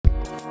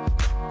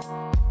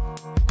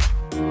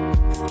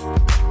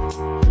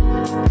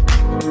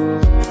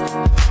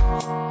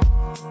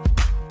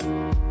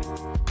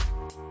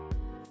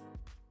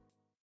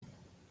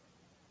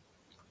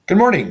Good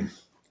morning.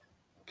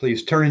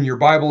 Please turn in your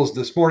Bibles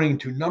this morning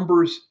to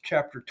Numbers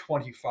chapter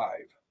 25.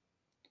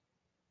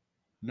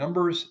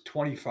 Numbers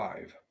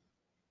 25.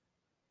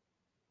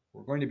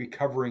 We're going to be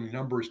covering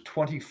Numbers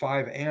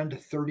 25 and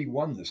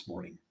 31 this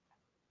morning.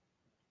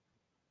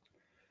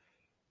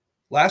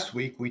 Last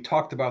week, we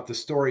talked about the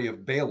story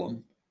of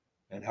Balaam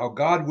and how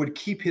God would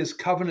keep his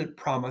covenant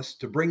promise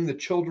to bring the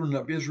children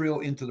of Israel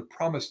into the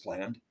promised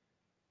land,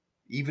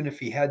 even if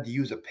he had to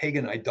use a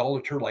pagan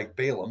idolater like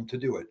Balaam to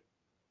do it.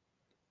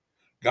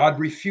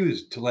 God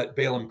refused to let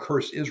Balaam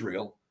curse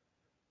Israel,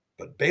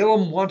 but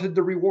Balaam wanted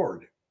the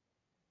reward,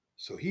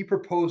 so he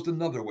proposed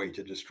another way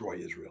to destroy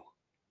Israel.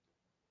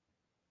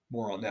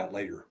 More on that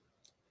later.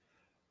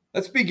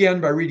 Let's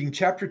begin by reading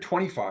chapter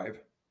 25,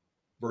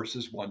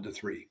 verses 1 to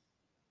 3.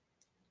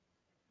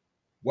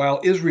 While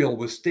Israel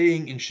was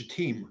staying in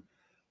Shittim,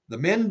 the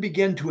men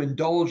began to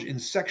indulge in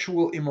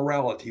sexual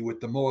immorality with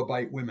the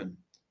Moabite women,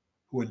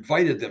 who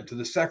invited them to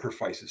the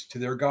sacrifices to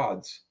their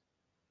gods.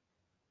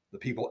 The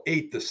people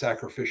ate the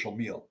sacrificial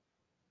meal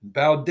and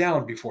bowed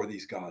down before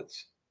these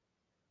gods.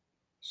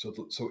 So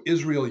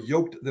Israel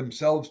yoked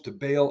themselves to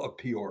Baal of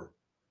Peor,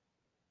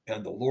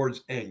 and the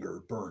Lord's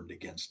anger burned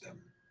against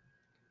them.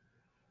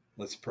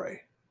 Let's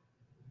pray.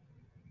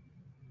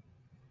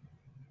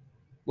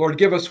 Lord,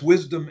 give us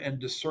wisdom and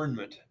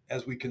discernment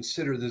as we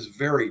consider this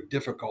very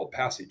difficult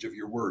passage of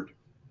your word.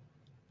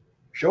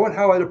 Show it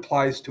how it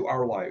applies to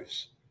our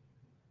lives.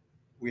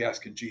 We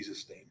ask in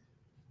Jesus' name.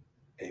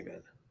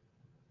 Amen.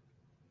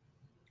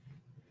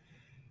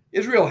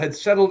 Israel had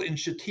settled in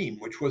Shittim,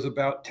 which was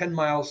about 10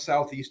 miles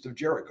southeast of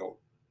Jericho,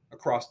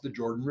 across the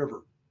Jordan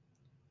River.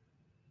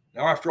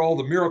 Now, after all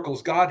the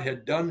miracles God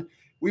had done,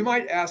 we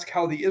might ask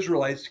how the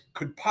Israelites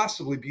could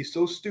possibly be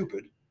so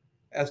stupid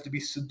as to be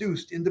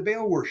seduced into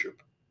Baal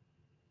worship.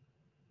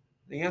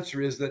 The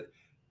answer is that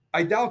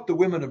I doubt the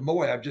women of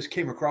Moab just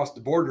came across the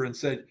border and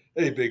said,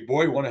 "Hey, big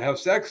boy, want to have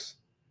sex?"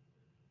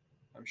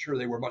 I'm sure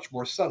they were much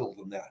more subtle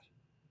than that.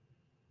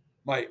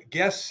 My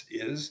guess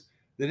is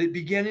that it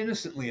began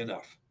innocently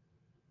enough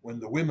when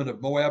the women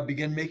of Moab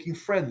began making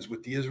friends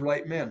with the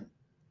Israelite men.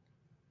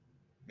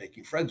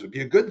 Making friends would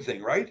be a good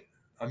thing, right?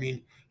 I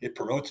mean, it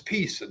promotes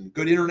peace and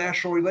good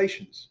international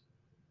relations.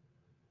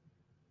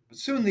 But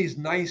soon these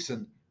nice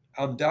and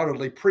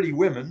undoubtedly pretty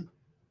women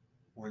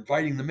were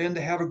inviting the men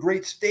to have a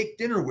great steak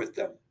dinner with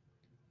them.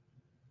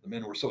 The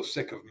men were so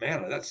sick of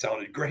manna, that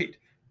sounded great.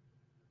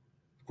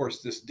 Of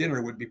course, this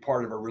dinner would be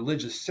part of a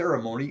religious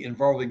ceremony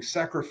involving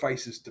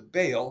sacrifices to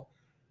Baal,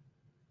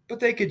 but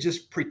they could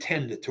just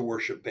pretend to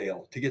worship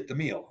Baal to get the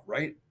meal,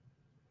 right?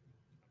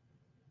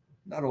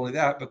 Not only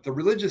that, but the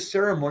religious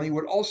ceremony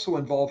would also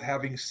involve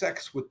having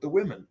sex with the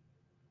women.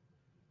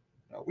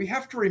 Now, we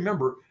have to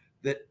remember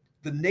that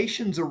the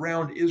nations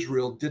around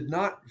Israel did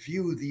not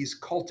view these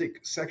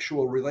cultic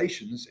sexual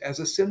relations as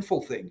a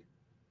sinful thing.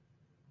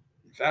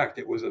 In fact,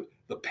 it was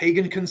the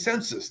pagan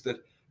consensus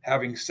that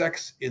having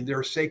sex in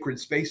their sacred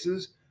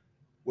spaces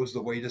was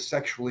the way to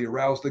sexually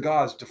arouse the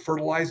gods, to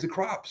fertilize the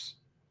crops.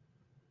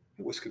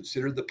 It was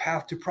considered the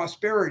path to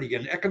prosperity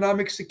and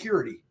economic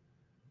security.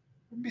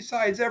 And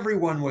besides,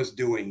 everyone was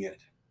doing it.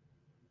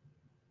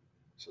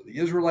 So the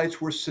Israelites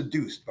were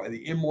seduced by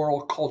the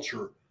immoral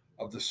culture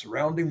of the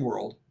surrounding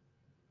world,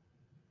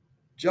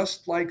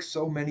 just like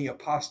so many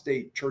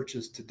apostate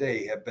churches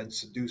today have been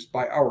seduced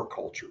by our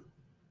culture.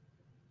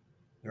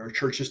 There are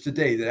churches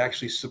today that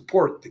actually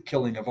support the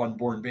killing of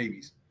unborn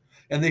babies,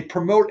 and they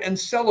promote and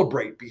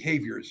celebrate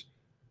behaviors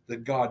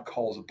that God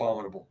calls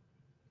abominable.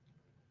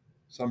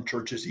 Some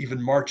churches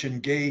even march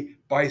in gay,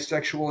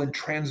 bisexual, and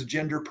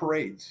transgender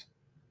parades.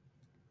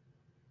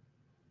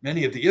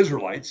 Many of the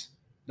Israelites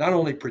not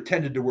only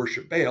pretended to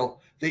worship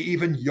Baal, they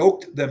even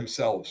yoked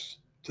themselves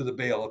to the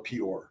Baal of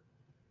Peor,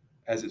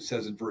 as it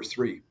says in verse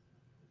 3.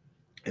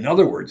 In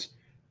other words,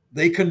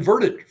 they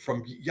converted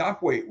from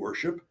Yahweh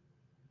worship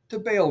to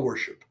Baal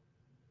worship.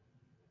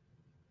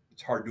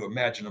 It's hard to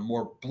imagine a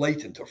more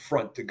blatant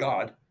affront to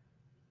God,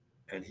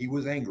 and he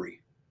was angry.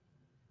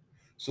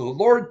 So the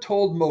Lord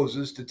told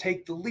Moses to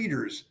take the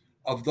leaders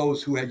of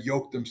those who had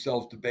yoked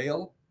themselves to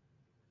Baal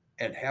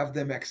and have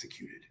them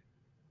executed.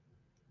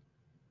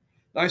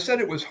 Now, I said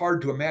it was hard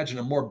to imagine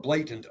a more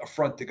blatant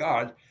affront to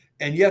God,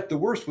 and yet the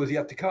worst was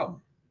yet to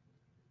come.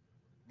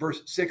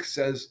 Verse 6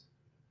 says,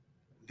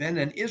 "Then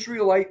an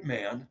Israelite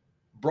man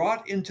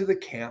brought into the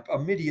camp a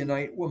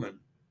Midianite woman,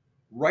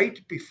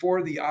 right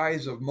before the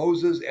eyes of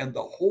Moses and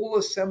the whole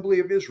assembly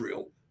of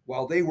Israel,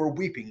 while they were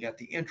weeping at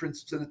the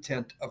entrance to the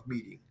tent of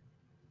meeting."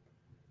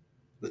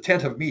 The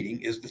tent of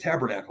meeting is the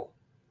tabernacle.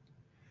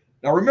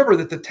 Now remember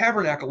that the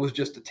tabernacle was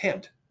just a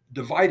tent,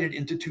 divided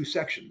into two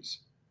sections: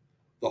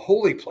 the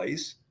holy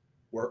place,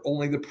 where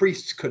only the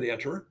priests could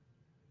enter,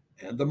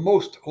 and the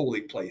most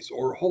holy place,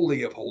 or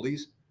holy of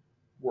holies,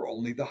 where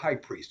only the high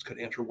priest could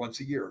enter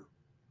once a year.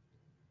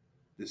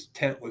 This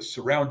tent was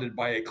surrounded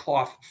by a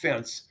cloth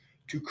fence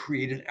to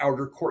create an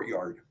outer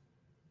courtyard.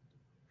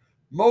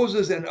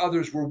 Moses and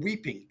others were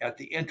weeping at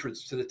the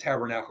entrance to the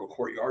tabernacle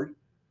courtyard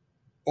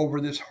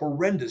over this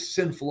horrendous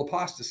sinful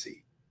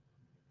apostasy,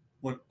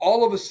 when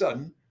all of a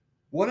sudden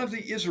one of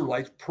the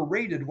Israelites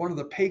paraded one of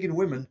the pagan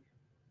women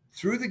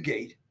through the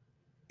gate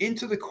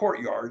into the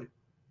courtyard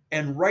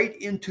and right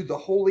into the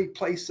holy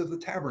place of the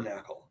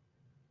tabernacle.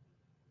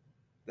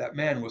 That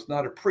man was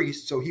not a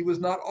priest, so he was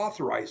not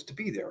authorized to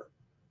be there.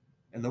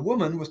 And the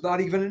woman was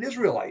not even an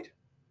Israelite.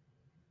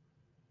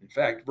 In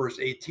fact, verse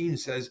 18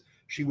 says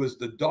she was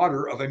the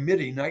daughter of a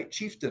Midianite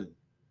chieftain.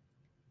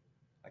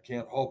 I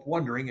can't help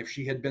wondering if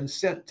she had been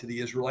sent to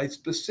the Israelites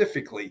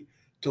specifically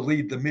to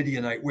lead the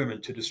Midianite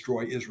women to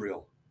destroy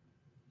Israel.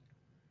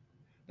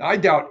 Now, I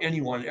doubt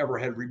anyone ever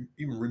had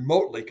even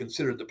remotely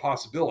considered the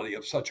possibility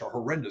of such a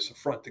horrendous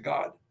affront to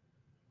God.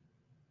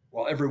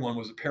 While everyone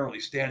was apparently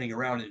standing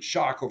around in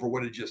shock over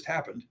what had just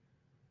happened,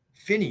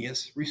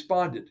 Phinehas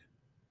responded.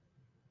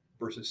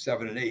 Verses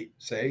 7 and 8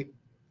 say,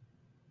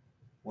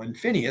 when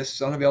Phinehas,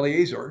 son of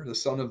Eleazar, the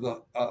son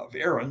of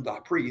Aaron, the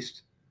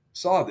priest,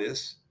 saw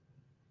this,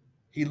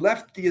 he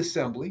left the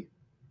assembly,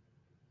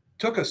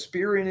 took a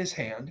spear in his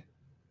hand,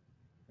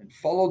 and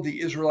followed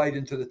the Israelite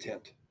into the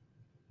tent.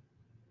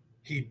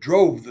 He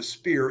drove the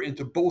spear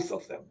into both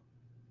of them,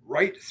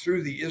 right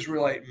through the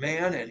Israelite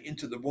man and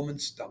into the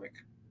woman's stomach.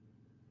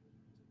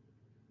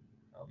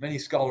 Now, many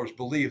scholars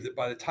believe that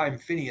by the time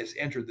Phinehas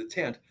entered the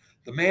tent,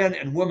 the man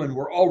and woman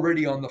were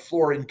already on the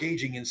floor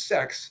engaging in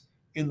sex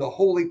in the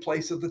holy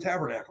place of the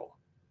tabernacle.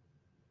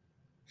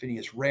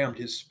 Phinehas rammed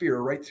his spear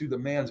right through the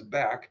man's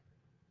back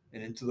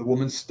and into the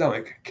woman's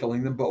stomach,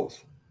 killing them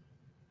both.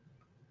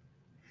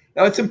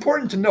 Now, it's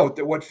important to note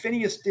that what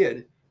Phinehas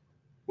did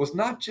was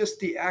not just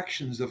the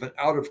actions of an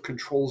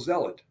out-of-control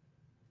zealot.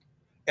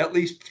 At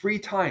least 3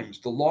 times,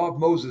 the law of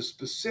Moses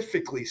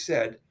specifically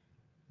said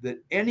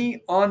that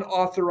any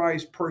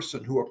unauthorized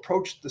person who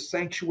approached the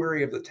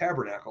sanctuary of the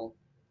tabernacle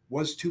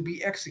was to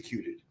be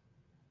executed.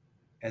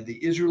 And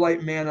the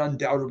Israelite man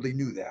undoubtedly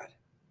knew that.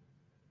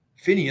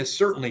 Phinehas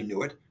certainly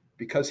knew it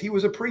because he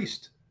was a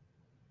priest,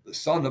 the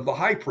son of the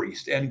high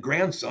priest and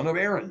grandson of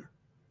Aaron.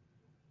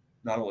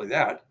 Not only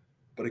that,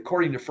 but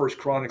according to 1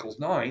 Chronicles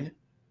 9,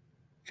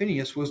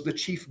 Phinehas was the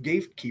chief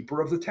gatekeeper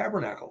of the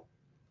tabernacle.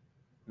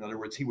 In other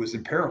words, he was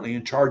apparently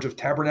in charge of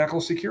tabernacle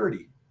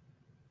security.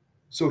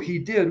 So he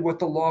did what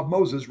the law of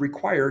Moses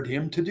required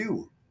him to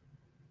do.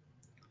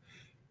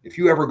 If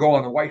you ever go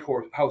on a White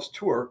House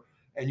tour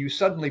and you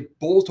suddenly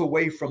bolt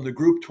away from the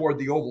group toward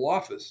the Oval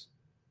Office,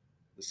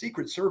 the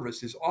Secret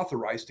Service is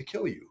authorized to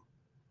kill you.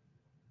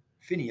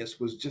 Phinehas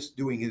was just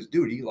doing his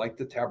duty like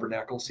the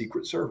tabernacle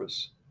Secret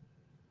Service.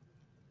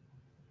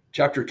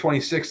 Chapter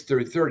 26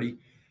 through 30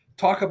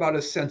 talk about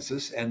a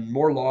census and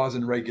more laws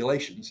and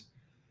regulations,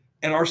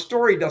 and our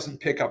story doesn't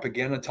pick up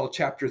again until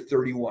chapter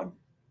 31.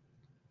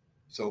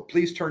 So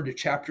please turn to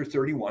chapter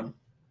 31.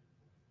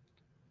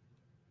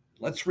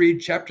 Let's read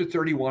chapter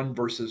 31,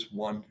 verses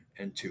 1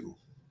 and 2.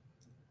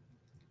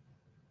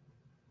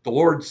 The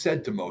Lord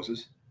said to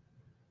Moses,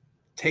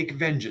 "Take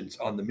vengeance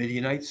on the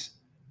Midianites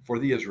for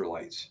the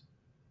Israelites.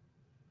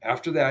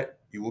 After that,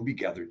 you will be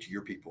gathered to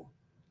your people."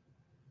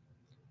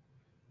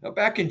 Now,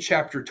 back in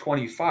chapter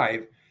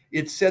 25,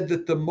 it said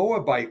that the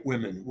Moabite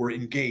women were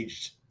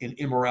engaged in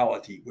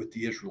immorality with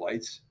the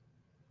Israelites.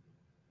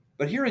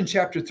 But here in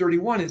chapter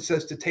 31, it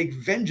says to take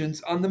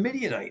vengeance on the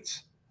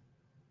Midianites.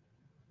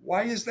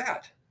 Why is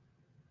that?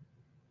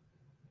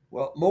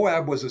 Well,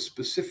 Moab was a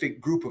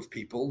specific group of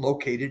people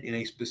located in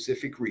a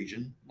specific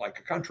region, like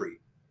a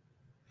country.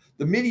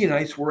 The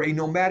Midianites were a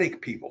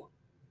nomadic people,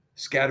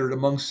 scattered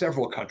among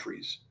several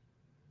countries.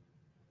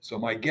 So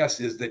my guess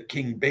is that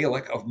King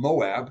Balak of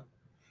Moab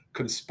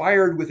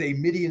conspired with a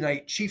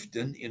Midianite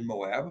chieftain in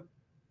Moab,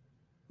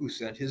 who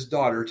sent his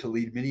daughter to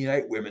lead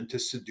Midianite women to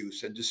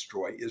seduce and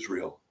destroy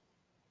Israel.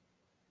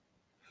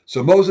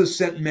 So Moses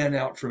sent men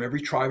out from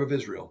every tribe of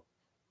Israel.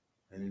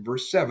 And in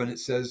verse 7, it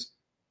says,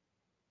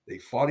 they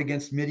fought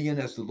against Midian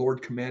as the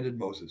Lord commanded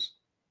Moses,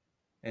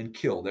 and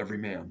killed every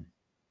man.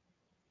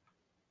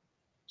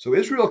 So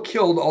Israel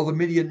killed all the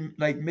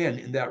Midianite men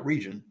in that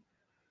region,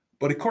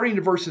 but according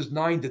to verses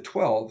 9 to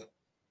 12,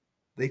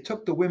 they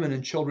took the women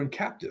and children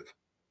captive,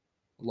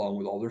 along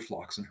with all their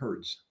flocks and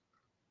herds.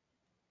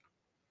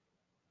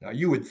 Now,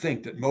 you would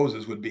think that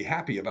Moses would be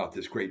happy about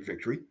this great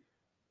victory,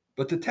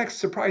 but the text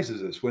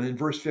surprises us when in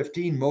verse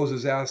 15,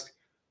 Moses asked,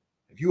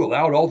 "Have you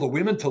allowed all the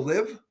women to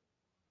live?"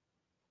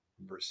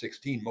 In verse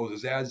 16,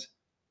 Moses adds,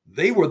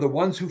 "They were the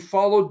ones who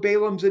followed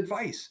Balaam's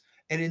advice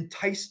and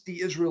enticed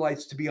the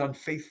Israelites to be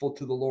unfaithful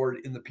to the Lord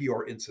in the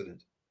Peor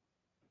incident,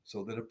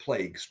 so that a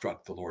plague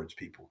struck the Lord's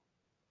people."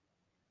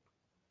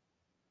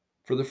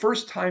 For the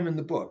first time in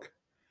the book,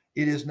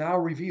 it is now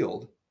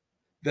revealed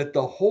that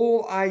the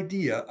whole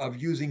idea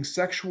of using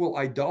sexual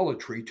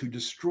idolatry to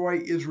destroy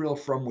Israel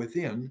from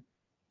within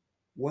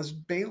was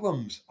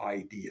Balaam's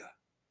idea.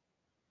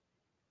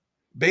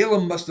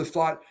 Balaam must have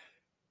thought,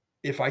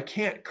 if I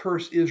can't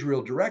curse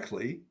Israel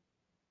directly,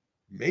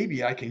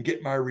 maybe I can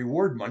get my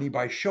reward money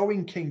by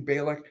showing King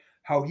Balak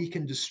how he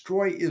can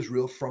destroy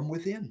Israel from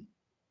within.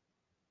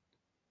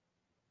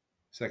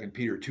 2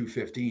 Peter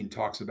 2:15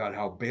 talks about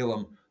how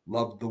Balaam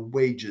loved the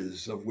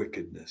wages of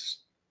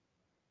wickedness.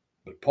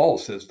 But Paul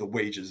says the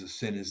wages of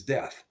sin is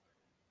death,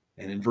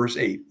 And in verse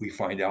 8, we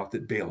find out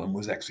that Balaam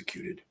was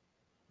executed.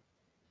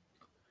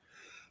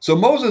 So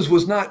Moses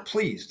was not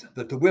pleased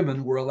that the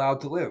women were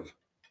allowed to live,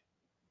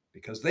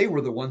 because they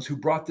were the ones who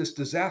brought this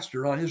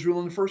disaster on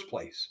Israel in the first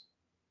place.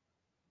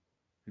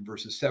 In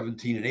verses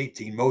 17 and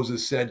 18,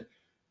 Moses said,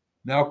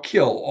 "Now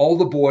kill all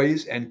the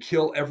boys and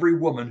kill every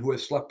woman who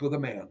has slept with a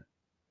man,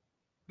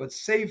 but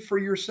save for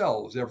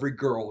yourselves every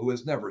girl who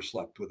has never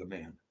slept with a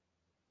man."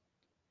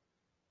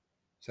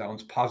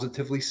 Sounds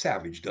positively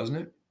savage, doesn't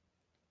it?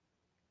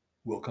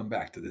 We'll come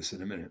back to this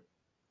in a minute.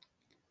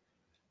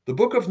 The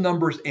book of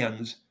Numbers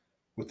ends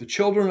with the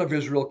children of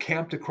Israel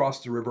camped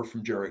across the river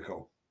from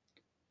Jericho.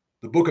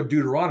 The book of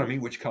Deuteronomy,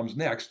 which comes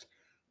next,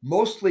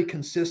 mostly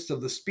consists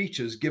of the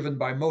speeches given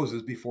by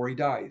Moses before he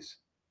dies.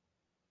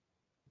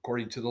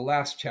 According to the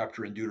last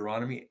chapter in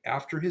Deuteronomy,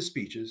 after his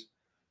speeches,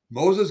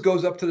 Moses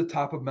goes up to the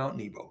top of Mount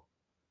Nebo,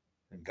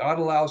 and God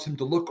allows him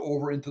to look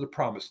over into the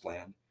promised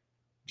land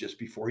just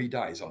before he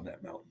dies on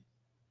that mountain.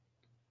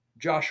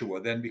 Joshua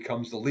then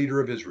becomes the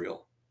leader of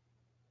Israel,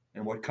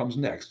 and what comes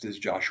next is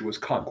Joshua's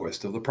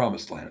conquest of the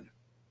promised land.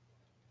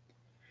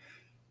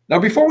 Now,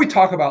 before we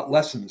talk about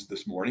lessons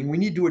this morning, we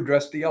need to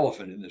address the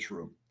elephant in this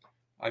room.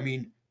 I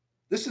mean,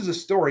 this is a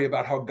story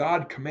about how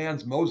God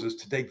commands Moses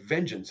to take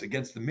vengeance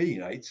against the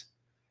Midianites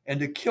and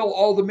to kill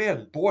all the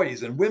men,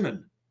 boys, and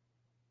women,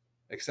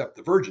 except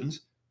the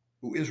virgins,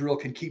 who Israel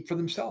can keep for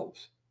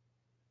themselves.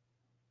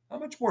 How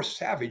much more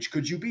savage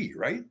could you be,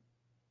 right?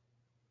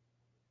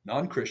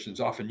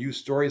 Non-Christians often use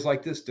stories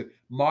like this to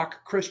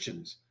mock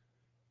Christians,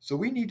 so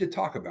we need to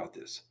talk about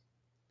this.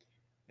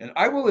 And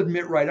I will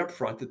admit right up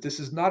front that this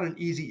is not an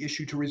easy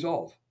issue to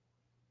resolve.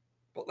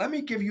 But let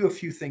me give you a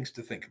few things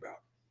to think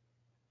about.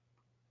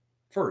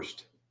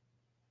 First,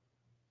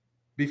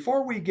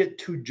 before we get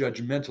too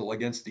judgmental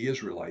against the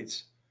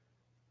Israelites,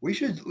 we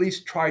should at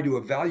least try to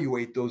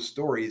evaluate those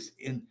stories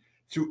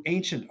through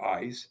ancient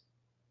eyes,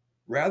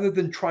 rather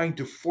than trying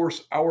to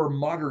force our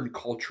modern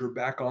culture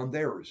back on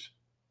theirs.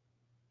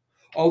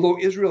 Although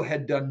Israel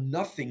had done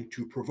nothing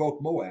to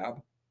provoke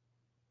Moab,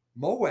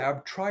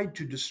 Moab tried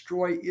to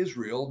destroy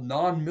Israel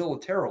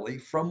non-militarily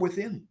from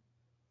within.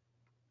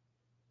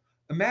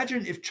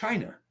 Imagine if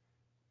China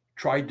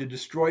tried to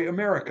destroy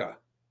America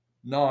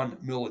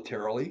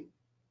non-militarily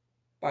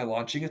by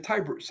launching a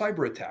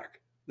cyber attack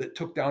that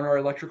took down our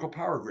electrical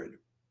power grid.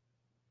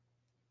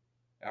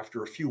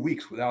 After a few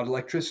weeks without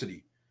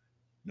electricity,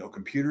 no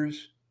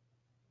computers,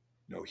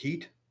 no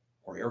heat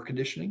or air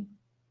conditioning,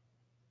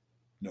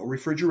 no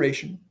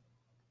refrigeration,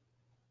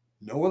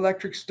 no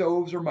electric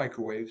stoves or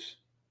microwaves,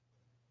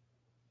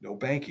 no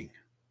banking,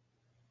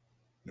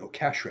 no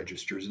cash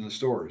registers in the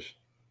stores,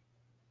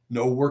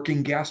 no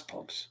working gas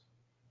pumps.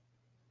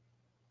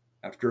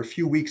 After a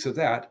few weeks of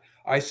that,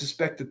 I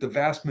suspect that the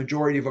vast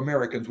majority of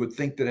Americans would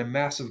think that a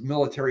massive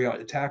military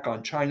attack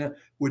on China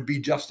would be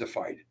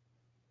justified,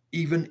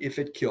 even if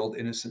it killed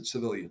innocent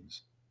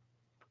civilians.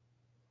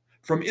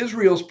 From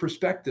Israel's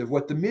perspective,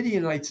 what the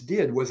Midianites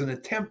did was an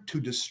attempt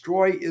to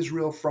destroy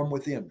Israel from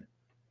within.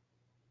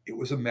 It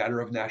was a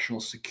matter of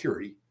national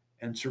security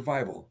and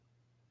survival.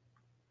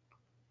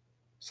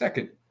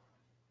 Second,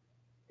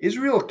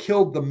 Israel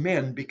killed the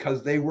men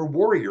because they were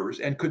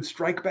warriors and could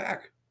strike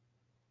back.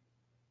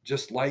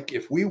 Just like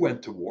if we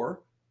went to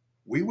war,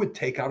 we would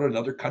take out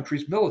another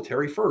country's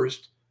military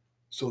first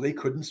so they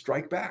couldn't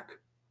strike back.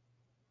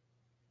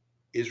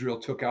 Israel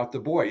took out the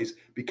boys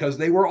because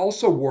they were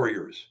also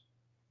warriors.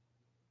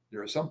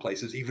 There are some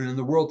places, even in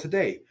the world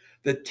today,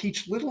 that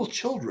teach little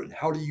children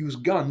how to use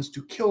guns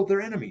to kill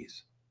their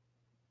enemies.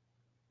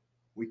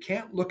 We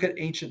can't look at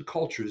ancient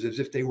cultures as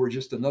if they were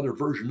just another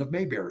version of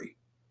Mayberry.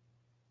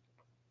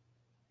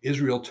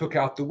 Israel took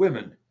out the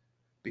women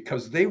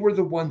because they were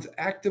the ones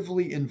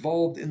actively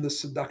involved in the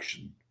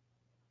seduction.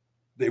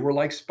 They were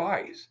like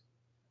spies.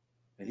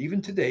 And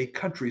even today,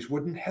 countries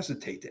wouldn't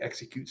hesitate to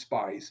execute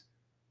spies,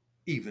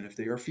 even if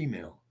they are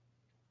female.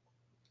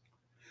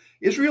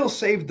 Israel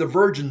saved the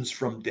virgins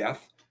from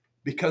death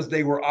because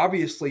they were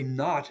obviously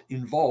not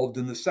involved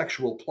in the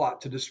sexual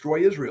plot to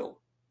destroy Israel.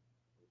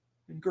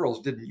 And girls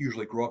didn't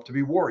usually grow up to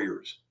be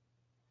warriors.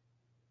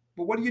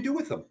 But what do you do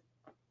with them?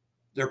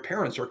 Their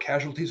parents are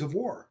casualties of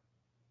war.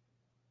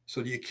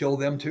 So do you kill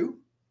them too?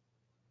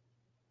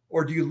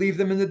 Or do you leave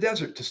them in the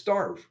desert to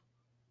starve,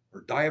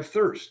 or die of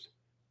thirst,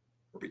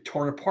 or be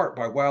torn apart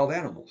by wild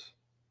animals?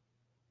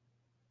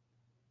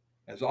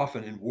 As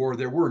often in war,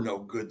 there were no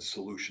good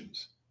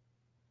solutions.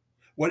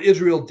 What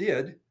Israel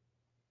did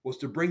was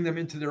to bring them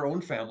into their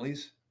own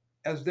families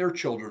as their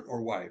children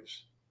or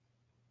wives.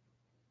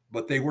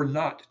 But they were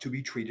not to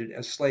be treated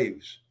as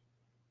slaves.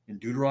 In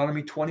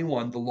Deuteronomy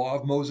 21, the law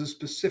of Moses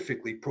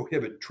specifically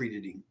prohibited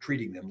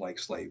treating them like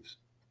slaves.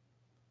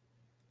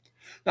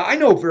 Now, I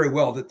know very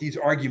well that these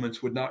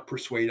arguments would not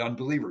persuade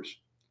unbelievers.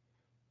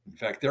 In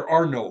fact, there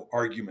are no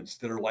arguments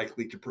that are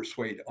likely to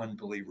persuade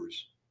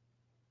unbelievers.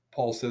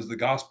 Paul says the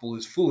gospel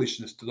is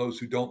foolishness to those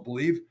who don't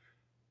believe,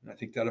 and I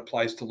think that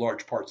applies to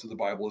large parts of the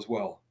Bible as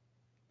well.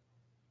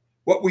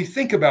 What we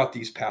think about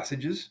these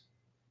passages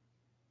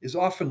is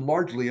often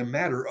largely a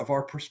matter of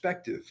our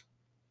perspective.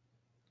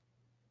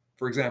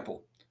 For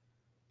example,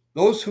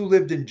 those who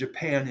lived in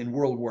Japan in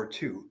World War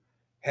II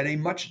had a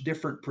much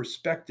different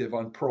perspective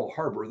on Pearl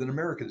Harbor than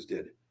Americans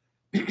did.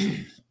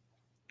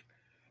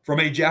 From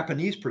a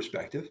Japanese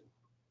perspective,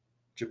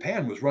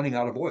 Japan was running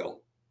out of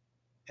oil,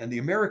 and the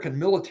American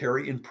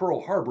military in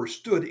Pearl Harbor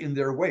stood in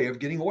their way of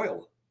getting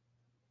oil.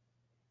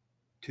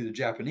 To the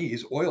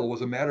Japanese, oil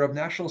was a matter of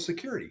national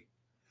security,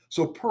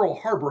 so Pearl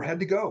Harbor had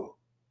to go.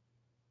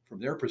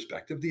 From their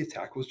perspective, the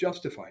attack was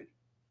justified.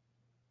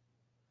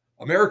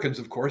 Americans,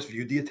 of course,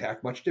 viewed the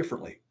attack much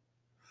differently.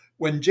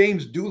 When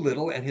James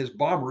Doolittle and his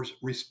bombers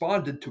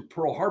responded to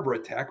Pearl Harbor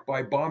attack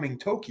by bombing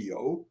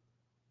Tokyo,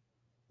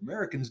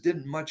 Americans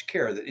didn't much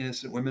care that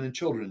innocent women and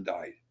children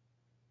died.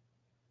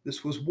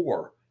 This was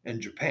war, and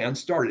Japan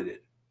started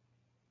it.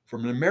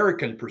 From an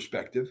American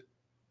perspective,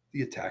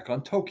 the attack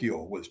on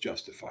Tokyo was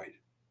justified.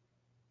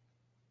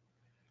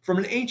 From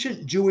an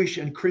ancient Jewish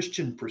and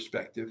Christian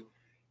perspective,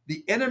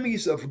 the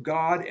enemies of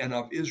God and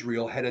of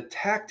Israel had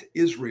attacked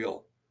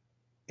Israel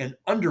and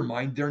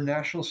undermined their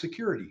national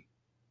security.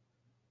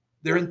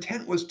 Their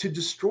intent was to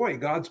destroy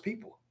God's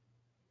people.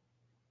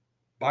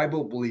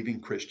 Bible-believing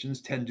Christians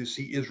tend to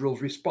see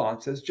Israel's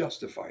response as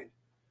justified,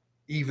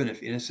 even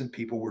if innocent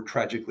people were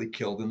tragically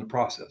killed in the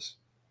process.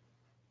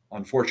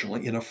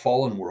 Unfortunately, in a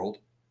fallen world,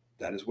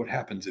 that is what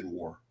happens in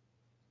war.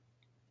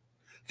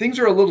 Things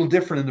are a little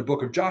different in the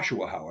book of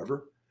Joshua,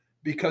 however,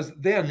 because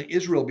then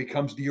Israel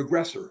becomes the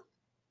aggressor.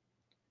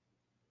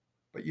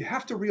 But you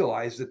have to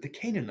realize that the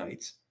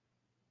Canaanites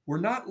were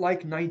not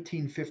like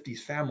 1950s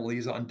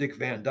families on Dick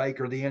Van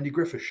Dyke or the Andy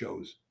Griffith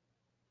shows.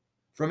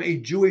 From a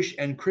Jewish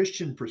and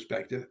Christian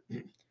perspective,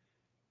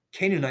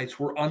 Canaanites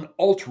were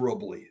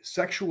unalterably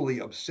sexually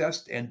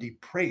obsessed and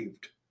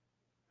depraved.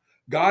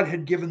 God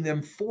had given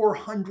them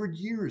 400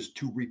 years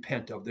to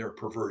repent of their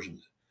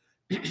perversions.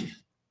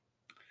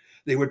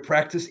 They would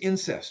practice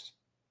incest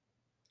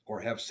or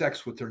have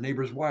sex with their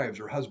neighbors' wives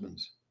or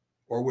husbands,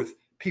 or with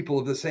people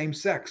of the same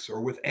sex,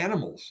 or with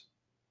animals,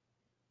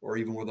 or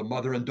even with a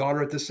mother and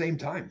daughter at the same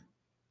time.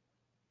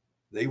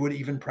 They would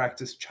even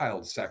practice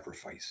child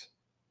sacrifice.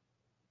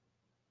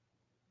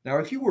 Now,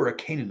 if you were a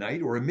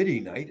Canaanite or a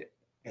Midianite,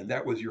 and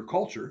that was your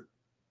culture,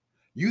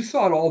 you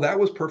thought all that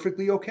was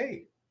perfectly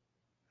okay.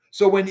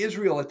 So when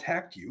Israel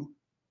attacked you,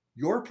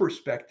 your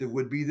perspective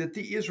would be that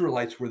the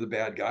Israelites were the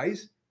bad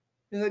guys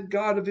and that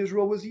God of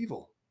Israel was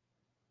evil.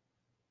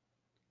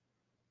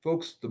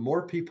 Folks, the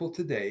more people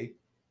today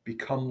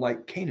become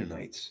like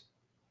Canaanites,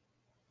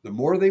 the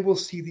more they will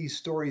see these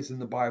stories in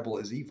the Bible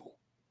as evil.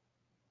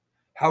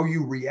 How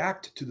you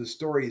react to the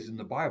stories in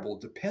the Bible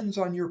depends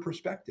on your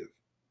perspective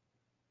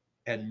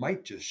and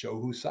might just show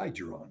whose side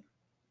you're on.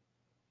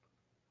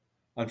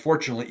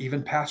 Unfortunately,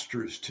 even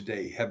pastors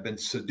today have been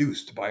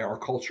seduced by our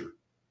culture,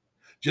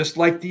 just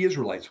like the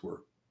Israelites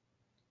were.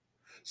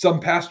 Some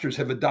pastors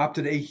have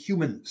adopted a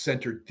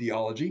human-centered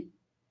theology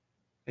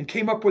and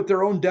came up with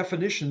their own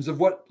definitions of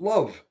what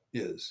love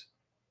is.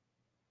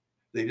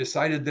 They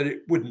decided that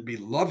it wouldn't be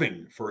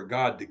loving for a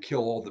God to kill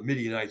all the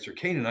Midianites or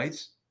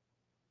Canaanites,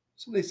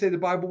 so they say the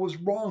Bible was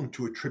wrong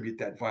to attribute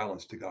that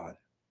violence to God.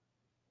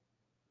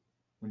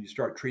 When you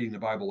start treating the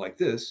Bible like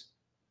this,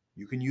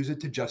 you can use it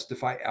to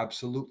justify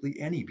absolutely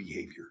any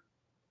behavior.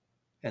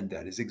 And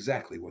that is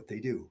exactly what they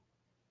do.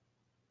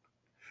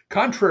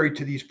 Contrary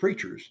to these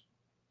preachers,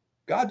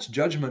 God's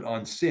judgment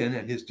on sin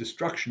and his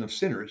destruction of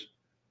sinners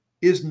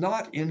is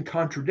not in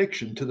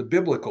contradiction to the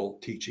biblical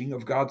teaching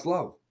of God's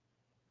love.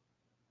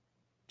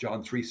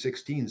 John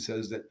 3:16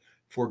 says that,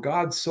 "For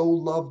God so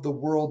loved the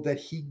world that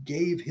he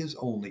gave his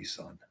only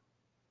son."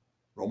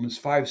 Romans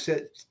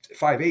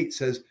 5:8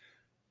 says,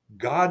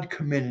 "God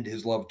commended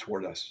his love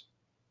toward us,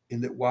 in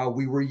that while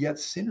we were yet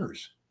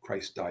sinners,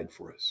 Christ died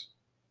for us."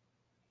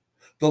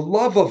 The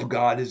love of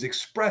God is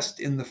expressed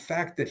in the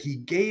fact that he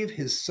gave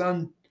his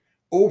son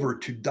over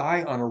to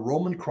die on a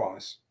Roman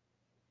cross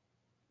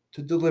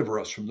to deliver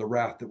us from the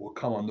wrath that will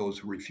come on those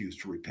who refuse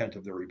to repent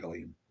of their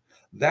rebellion.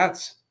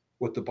 That's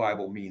what the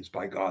Bible means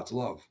by God's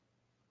love.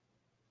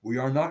 We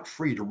are not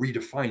free to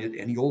redefine it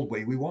any old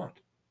way we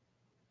want.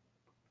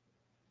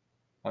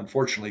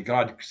 Unfortunately,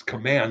 God's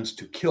commands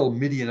to kill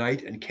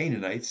Midianite and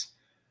Canaanites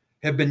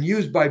have been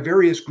used by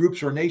various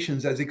groups or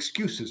nations as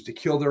excuses to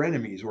kill their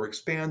enemies or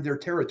expand their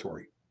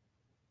territory.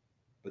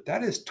 But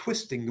that is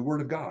twisting the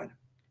word of God.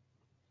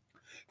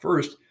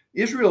 First,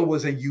 Israel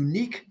was a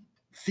unique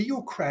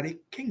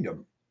theocratic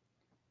kingdom.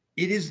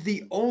 It is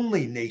the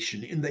only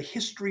nation in the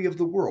history of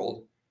the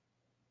world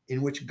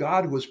in which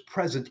God was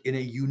present in a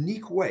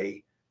unique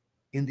way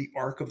in the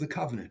Ark of the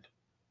Covenant.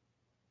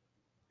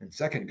 And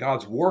second,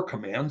 God's war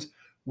commands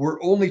were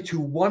to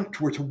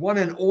one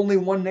and only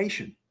one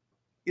nation,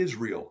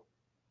 Israel.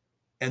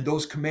 And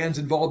those commands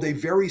involved a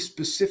very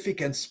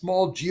specific and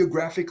small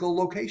geographical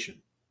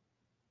location.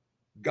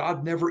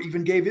 God never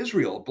even gave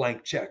Israel a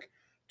blank check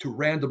to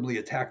randomly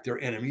attack their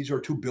enemies or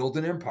to build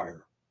an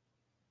empire.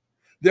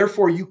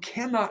 Therefore, you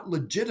cannot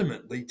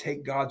legitimately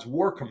take God's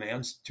war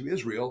commands to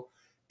Israel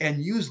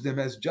and use them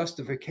as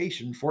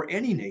justification for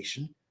any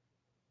nation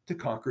to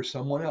conquer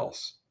someone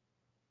else.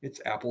 It's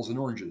apples and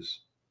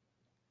oranges.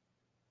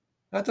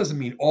 That doesn't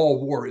mean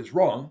all war is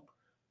wrong.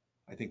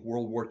 I think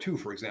World War II,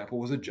 for example,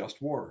 was a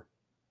just war.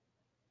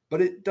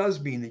 But it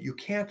does mean that you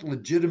can't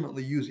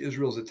legitimately use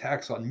Israel's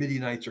attacks on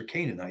Midianites or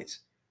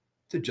Canaanites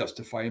to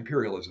justify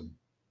imperialism.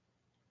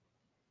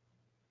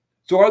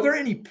 So, are there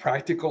any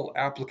practical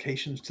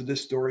applications to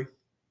this story?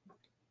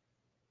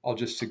 I'll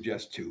just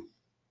suggest two.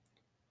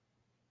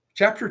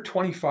 Chapter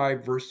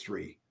 25, verse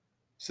 3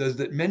 says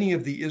that many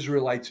of the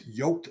Israelites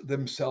yoked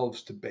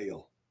themselves to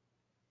Baal.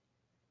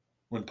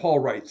 When Paul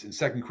writes in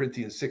 2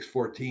 Corinthians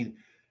 6:14,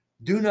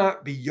 "Do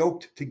not be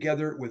yoked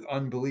together with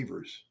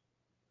unbelievers,"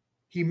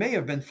 he may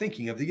have been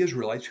thinking of the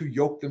Israelites who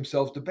yoked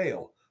themselves to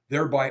Baal,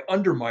 thereby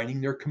undermining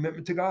their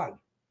commitment to God.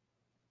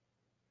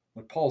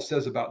 What Paul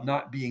says about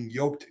not being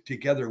yoked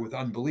together with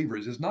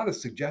unbelievers is not a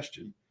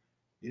suggestion,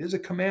 it is a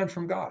command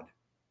from God.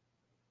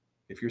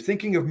 If you're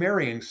thinking of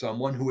marrying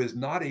someone who is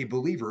not a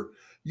believer,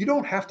 you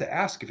don't have to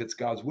ask if it's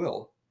God's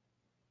will.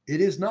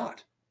 It is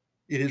not.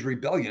 It is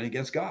rebellion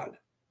against God.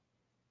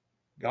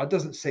 God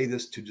doesn't say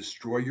this to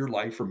destroy your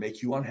life or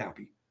make you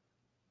unhappy,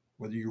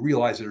 whether you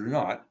realize it or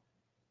not.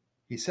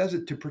 He says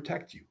it to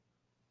protect you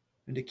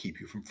and to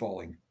keep you from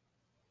falling.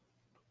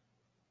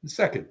 And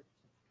second,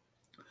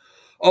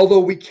 although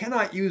we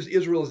cannot use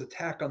Israel's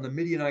attack on the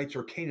Midianites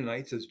or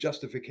Canaanites as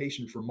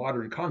justification for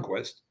modern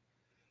conquest,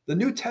 the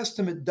New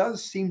Testament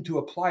does seem to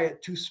apply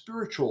it to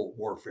spiritual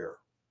warfare.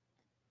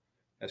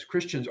 As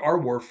Christians, our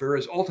warfare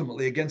is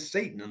ultimately against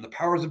Satan and the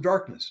powers of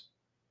darkness.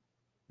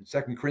 In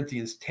 2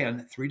 Corinthians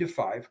 10,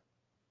 3-5,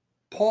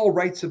 Paul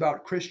writes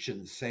about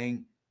Christians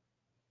saying,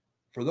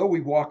 "For though we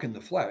walk in the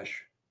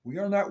flesh, we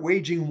are not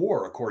waging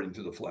war according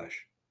to the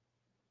flesh.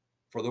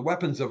 For the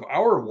weapons of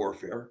our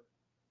warfare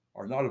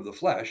are not of the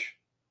flesh,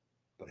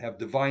 but have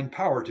divine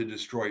power to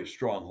destroy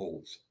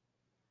strongholds.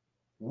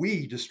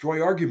 We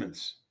destroy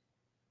arguments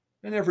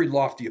and every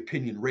lofty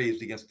opinion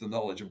raised against the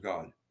knowledge of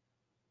God,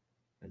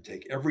 and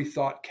take every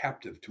thought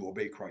captive to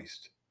obey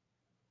Christ."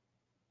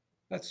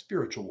 That's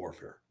spiritual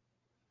warfare.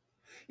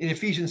 In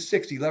Ephesians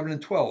 6, 11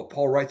 and 12,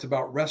 Paul writes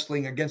about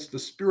wrestling against the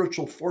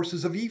spiritual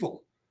forces of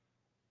evil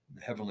in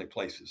the heavenly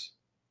places.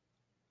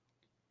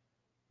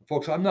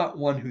 Folks, I'm not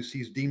one who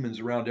sees demons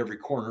around every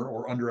corner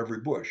or under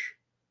every bush,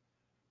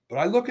 but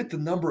I look at the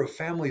number of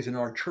families in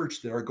our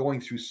church that are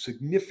going through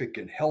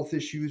significant health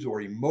issues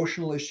or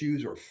emotional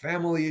issues or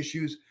family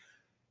issues,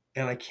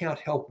 and I can't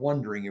help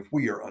wondering if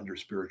we are under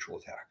spiritual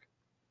attack.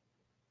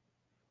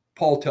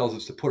 Paul tells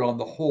us to put on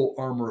the whole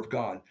armor of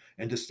God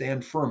and to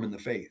stand firm in the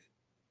faith.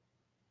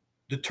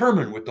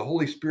 Determine with the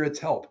Holy Spirit's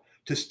help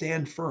to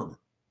stand firm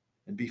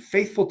and be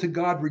faithful to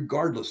God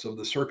regardless of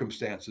the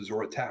circumstances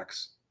or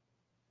attacks,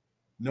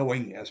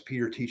 knowing, as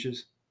Peter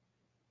teaches,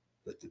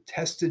 that the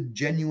tested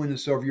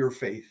genuineness of your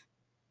faith,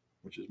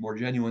 which is more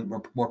genuine,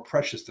 more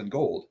precious than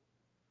gold,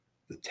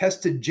 the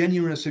tested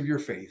genuineness of your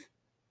faith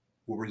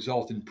will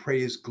result in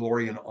praise,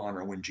 glory, and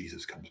honor when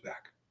Jesus comes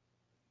back.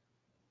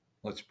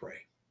 Let's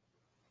pray.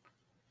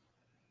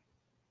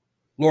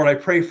 Lord, I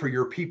pray for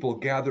your people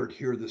gathered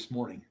here this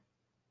morning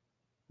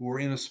who are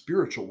in a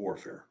spiritual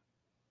warfare,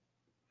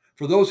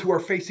 for those who are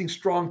facing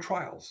strong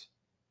trials.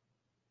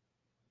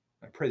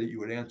 I pray that you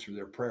would answer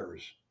their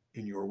prayers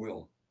in your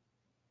will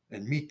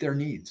and meet their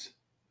needs.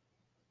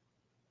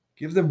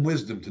 Give them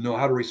wisdom to know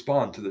how to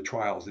respond to the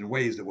trials in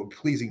ways that will be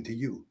pleasing to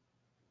you,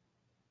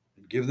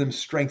 and give them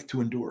strength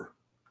to endure.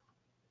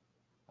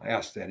 I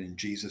ask that in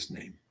Jesus'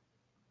 name.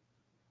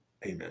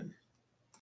 Amen.